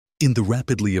In the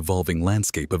rapidly evolving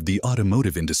landscape of the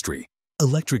automotive industry,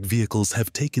 electric vehicles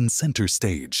have taken center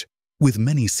stage, with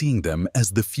many seeing them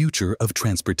as the future of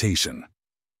transportation.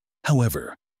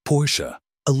 However, Porsche,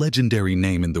 a legendary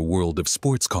name in the world of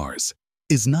sports cars,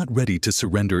 is not ready to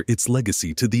surrender its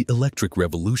legacy to the electric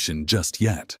revolution just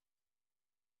yet.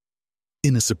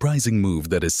 In a surprising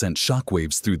move that has sent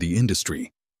shockwaves through the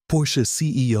industry, Porsche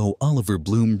CEO Oliver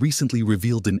Blume recently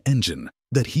revealed an engine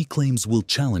that he claims will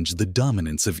challenge the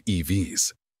dominance of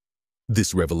EVs.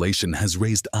 This revelation has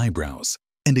raised eyebrows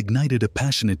and ignited a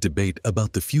passionate debate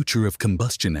about the future of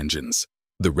combustion engines,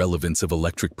 the relevance of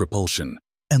electric propulsion,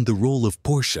 and the role of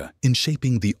Porsche in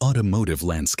shaping the automotive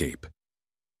landscape.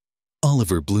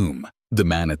 Oliver Blume, the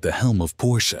man at the helm of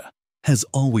Porsche, has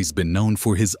always been known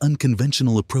for his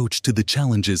unconventional approach to the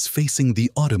challenges facing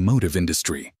the automotive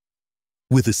industry.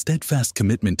 With a steadfast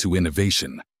commitment to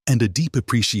innovation and a deep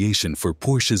appreciation for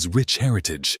Porsche's rich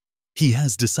heritage, he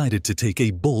has decided to take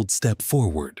a bold step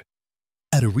forward.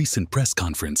 At a recent press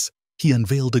conference, he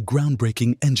unveiled a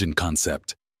groundbreaking engine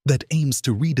concept that aims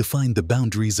to redefine the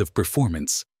boundaries of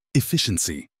performance,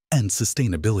 efficiency, and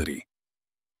sustainability.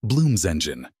 Blume's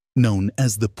engine, known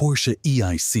as the Porsche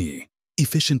EIC,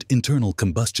 Efficient Internal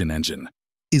Combustion Engine,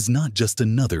 is not just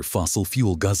another fossil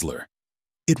fuel guzzler.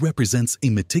 It represents a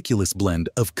meticulous blend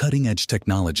of cutting-edge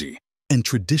technology and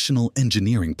traditional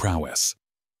engineering prowess.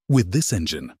 With this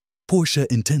engine, Porsche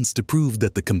intends to prove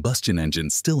that the combustion engine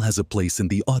still has a place in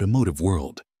the automotive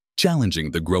world,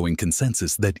 challenging the growing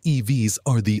consensus that EVs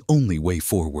are the only way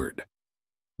forward.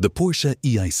 The Porsche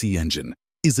EIC engine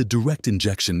is a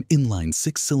direct-injection inline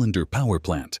six-cylinder power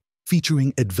plant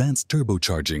featuring advanced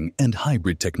turbocharging and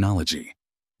hybrid technology.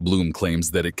 Blume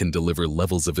claims that it can deliver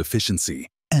levels of efficiency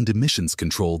and emissions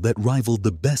control that rival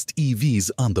the best EVs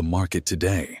on the market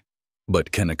today.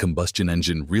 But can a combustion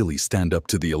engine really stand up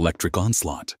to the electric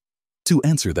onslaught? To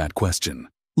answer that question,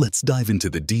 let's dive into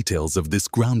the details of this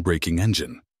groundbreaking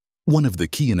engine. One of the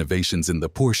key innovations in the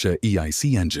Porsche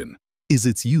EIC engine is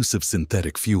its use of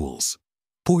synthetic fuels.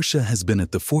 Porsche has been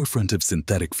at the forefront of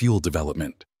synthetic fuel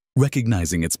development,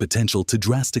 recognizing its potential to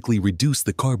drastically reduce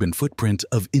the carbon footprint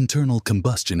of internal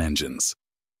combustion engines.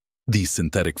 These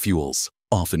synthetic fuels,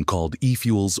 often called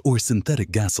eFuels or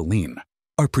synthetic gasoline,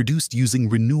 are produced using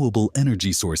renewable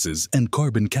energy sources and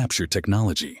carbon capture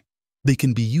technology. They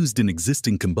can be used in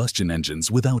existing combustion engines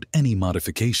without any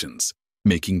modifications,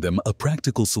 making them a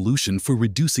practical solution for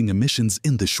reducing emissions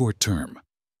in the short term.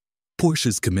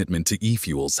 Porsche's commitment to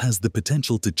eFuels has the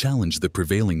potential to challenge the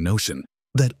prevailing notion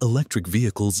that electric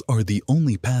vehicles are the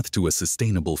only path to a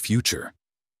sustainable future.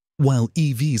 While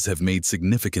EVs have made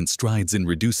significant strides in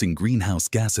reducing greenhouse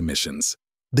gas emissions,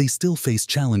 they still face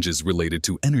challenges related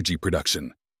to energy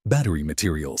production, battery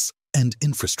materials, and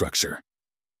infrastructure.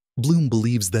 Blume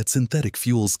believes that synthetic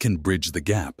fuels can bridge the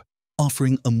gap,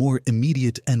 offering a more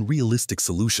immediate and realistic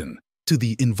solution to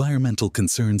the environmental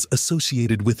concerns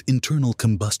associated with internal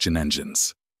combustion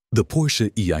engines. The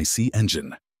Porsche EIC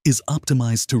engine is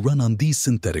optimized to run on these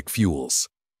synthetic fuels,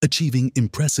 achieving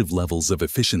impressive levels of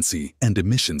efficiency and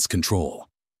emissions control.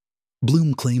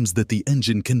 Blume claims that the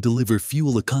engine can deliver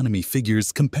fuel economy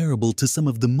figures comparable to some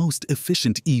of the most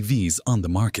efficient EVs on the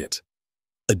market.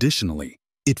 Additionally,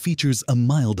 it features a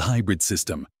mild hybrid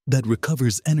system that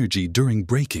recovers energy during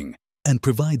braking and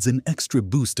provides an extra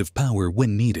boost of power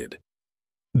when needed.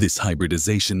 This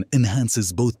hybridization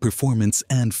enhances both performance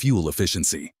and fuel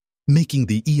efficiency, making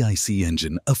the EIC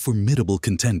engine a formidable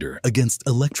contender against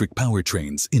electric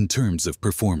powertrains in terms of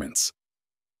performance.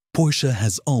 Porsche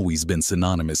has always been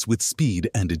synonymous with speed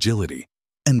and agility,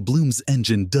 and Blume's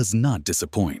engine does not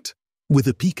disappoint. With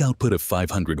a peak output of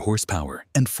 500 horsepower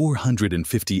and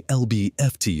 450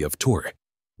 lb-ft of torque,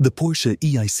 the Porsche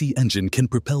EIC engine can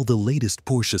propel the latest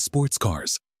Porsche sports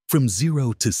cars from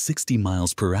 0 to 60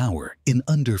 miles per hour in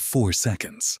under 4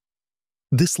 seconds.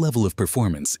 This level of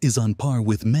performance is on par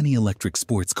with many electric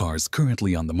sports cars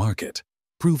currently on the market,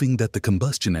 proving that the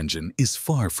combustion engine is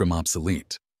far from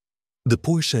obsolete. The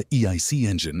Porsche EIC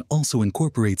engine also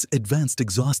incorporates advanced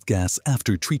exhaust gas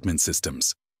after-treatment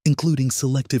systems, including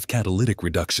selective catalytic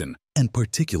reduction and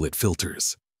particulate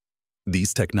filters.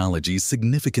 These technologies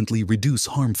significantly reduce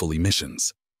harmful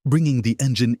emissions, bringing the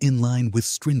engine in line with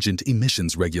stringent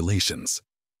emissions regulations.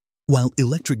 While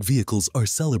electric vehicles are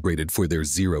celebrated for their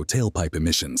zero tailpipe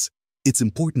emissions, it's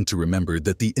important to remember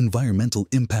that the environmental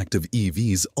impact of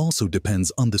EVs also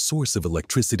depends on the source of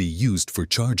electricity used for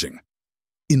charging.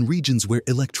 In regions where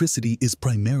electricity is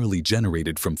primarily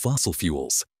generated from fossil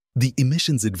fuels, the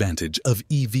emissions advantage of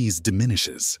EVs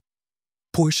diminishes.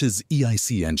 Porsche's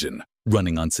EIC engine,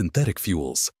 running on synthetic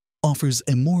fuels, offers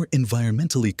a more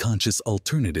environmentally conscious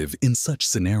alternative in such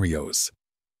scenarios.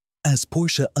 As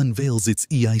Porsche unveils its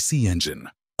EIC engine,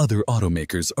 other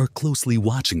automakers are closely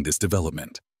watching this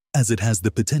development, as it has the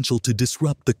potential to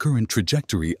disrupt the current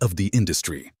trajectory of the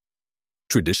industry.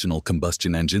 Traditional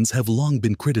combustion engines have long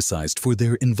been criticized for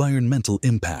their environmental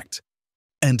impact,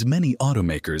 and many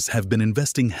automakers have been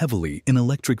investing heavily in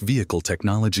electric vehicle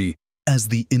technology as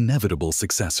the inevitable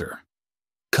successor.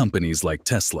 Companies like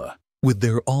Tesla, with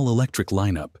their all-electric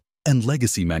lineup, and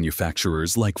legacy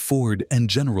manufacturers like Ford and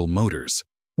General Motors,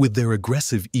 with their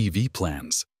aggressive EV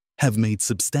plans, have made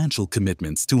substantial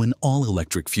commitments to an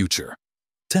all-electric future.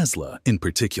 Tesla, in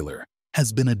particular,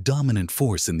 has been a dominant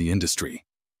force in the industry.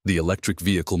 The electric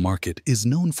vehicle market is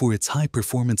known for its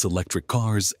high-performance electric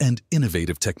cars and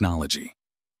innovative technology.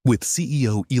 With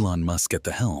CEO Elon Musk at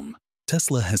the helm,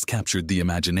 Tesla has captured the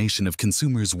imagination of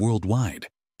consumers worldwide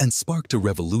and sparked a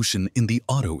revolution in the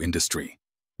auto industry.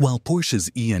 While Porsche's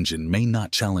e-engine may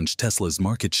not challenge Tesla's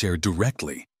market share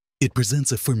directly, it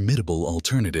presents a formidable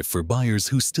alternative for buyers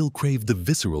who still crave the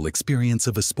visceral experience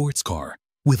of a sports car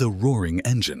with a roaring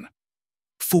engine.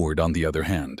 Ford, on the other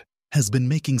hand, has been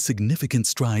making significant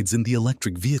strides in the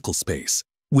electric vehicle space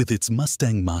with its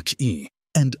Mustang Mach-E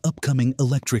and upcoming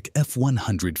electric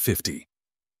F-150.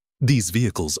 These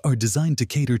vehicles are designed to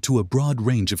cater to a broad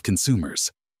range of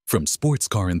consumers, from sports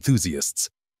car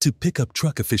enthusiasts to pickup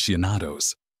truck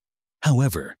aficionados.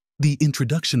 However, the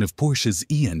introduction of Porsche's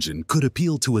e-engine could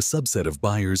appeal to a subset of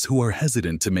buyers who are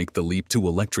hesitant to make the leap to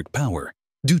electric power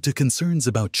due to concerns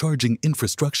about charging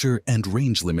infrastructure and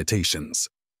range limitations.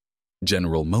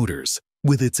 General Motors,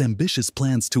 with its ambitious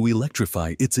plans to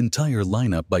electrify its entire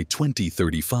lineup by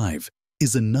 2035,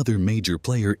 is another major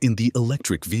player in the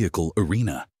electric vehicle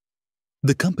arena.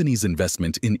 The company's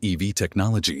investment in EV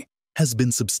technology has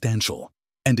been substantial,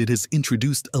 and it has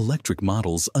introduced electric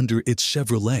models under its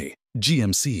Chevrolet,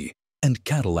 GMC, and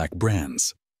Cadillac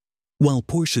brands. While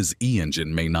Porsche's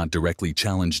e-engine may not directly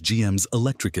challenge GM's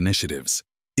electric initiatives,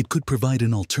 it could provide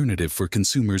an alternative for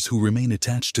consumers who remain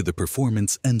attached to the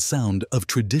performance and sound of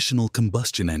traditional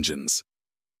combustion engines.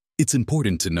 It's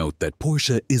important to note that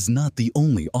Porsche is not the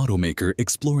only automaker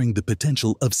exploring the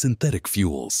potential of synthetic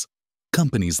fuels.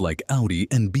 Companies like Audi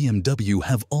and BMW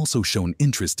have also shown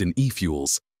interest in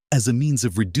e-fuels as a means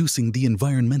of reducing the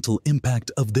environmental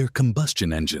impact of their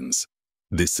combustion engines.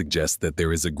 This suggests that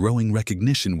there is a growing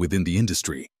recognition within the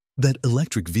industry that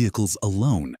electric vehicles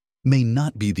alone may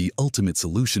not be the ultimate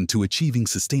solution to achieving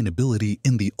sustainability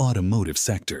in the automotive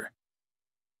sector.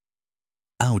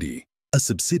 Audi, a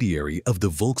subsidiary of the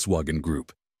Volkswagen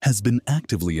Group, has been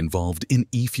actively involved in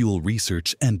e-fuel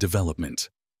research and development.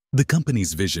 The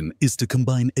company's vision is to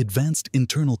combine advanced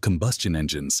internal combustion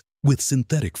engines with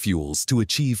synthetic fuels to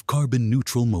achieve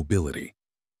carbon-neutral mobility.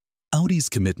 Audi's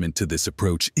commitment to this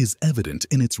approach is evident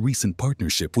in its recent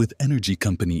partnership with energy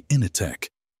company Initec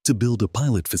to build a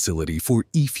pilot facility for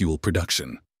e-fuel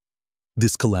production.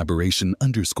 This collaboration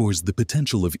underscores the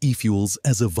potential of e-fuels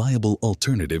as a viable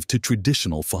alternative to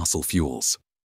traditional fossil fuels.